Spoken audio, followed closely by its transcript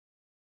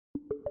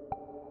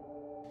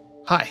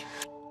Hi.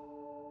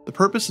 The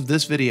purpose of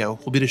this video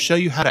will be to show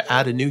you how to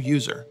add a new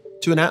user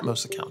to an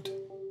Atmos account.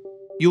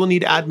 You will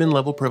need admin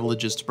level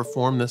privileges to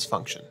perform this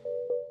function.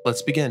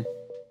 Let's begin.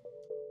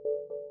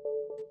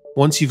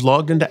 Once you've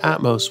logged into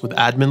Atmos with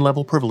admin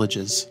level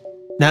privileges,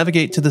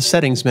 navigate to the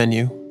Settings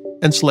menu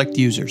and select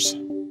Users.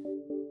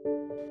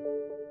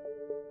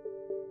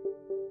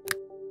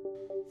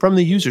 From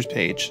the Users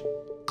page,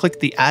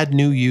 click the Add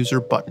New User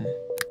button.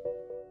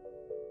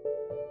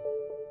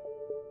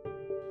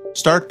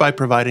 Start by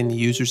providing the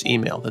user's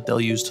email that they'll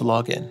use to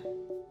log in.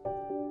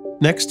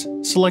 Next,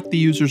 select the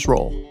user's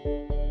role.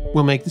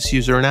 We'll make this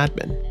user an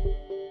admin.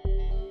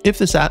 If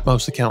this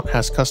Atmos account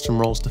has custom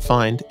roles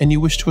defined and you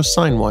wish to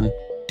assign one,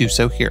 do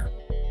so here.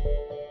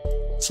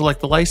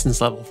 Select the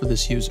license level for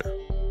this user.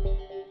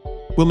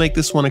 We'll make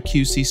this one a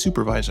QC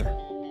supervisor.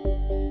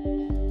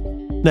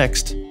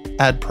 Next,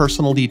 add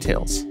personal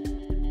details.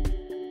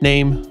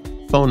 Name,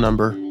 phone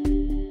number,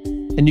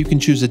 and you can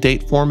choose a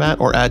date format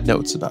or add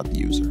notes about the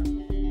user.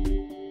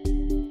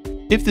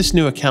 If this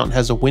new account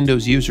has a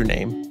Windows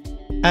username,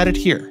 add it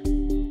here.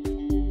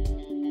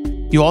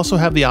 You also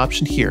have the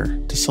option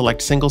here to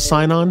select single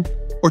sign-on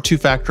or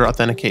two-factor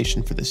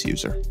authentication for this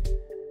user.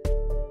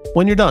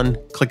 When you're done,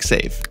 click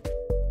Save.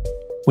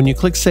 When you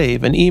click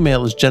Save, an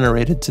email is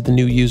generated to the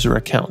new user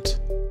account.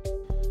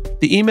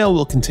 The email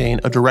will contain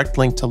a direct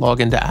link to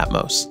log into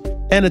Atmos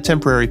and a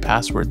temporary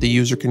password the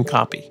user can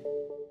copy.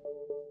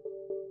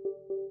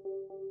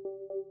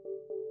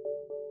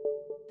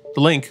 The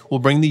link will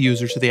bring the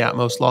user to the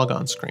Atmos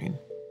logon screen.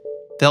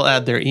 They'll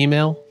add their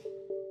email,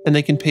 and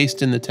they can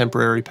paste in the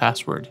temporary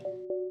password.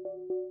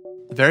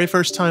 The very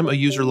first time a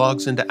user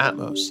logs into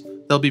Atmos,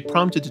 they'll be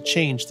prompted to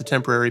change the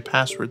temporary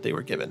password they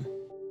were given.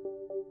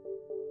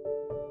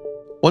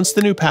 Once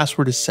the new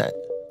password is set,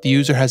 the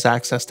user has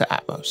access to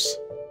Atmos.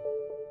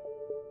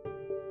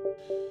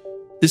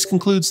 This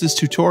concludes this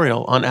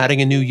tutorial on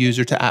adding a new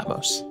user to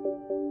Atmos.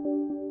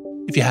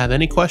 If you have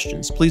any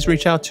questions, please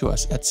reach out to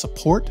us at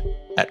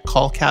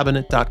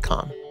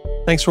support@callcabinet.com.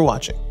 Thanks for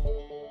watching.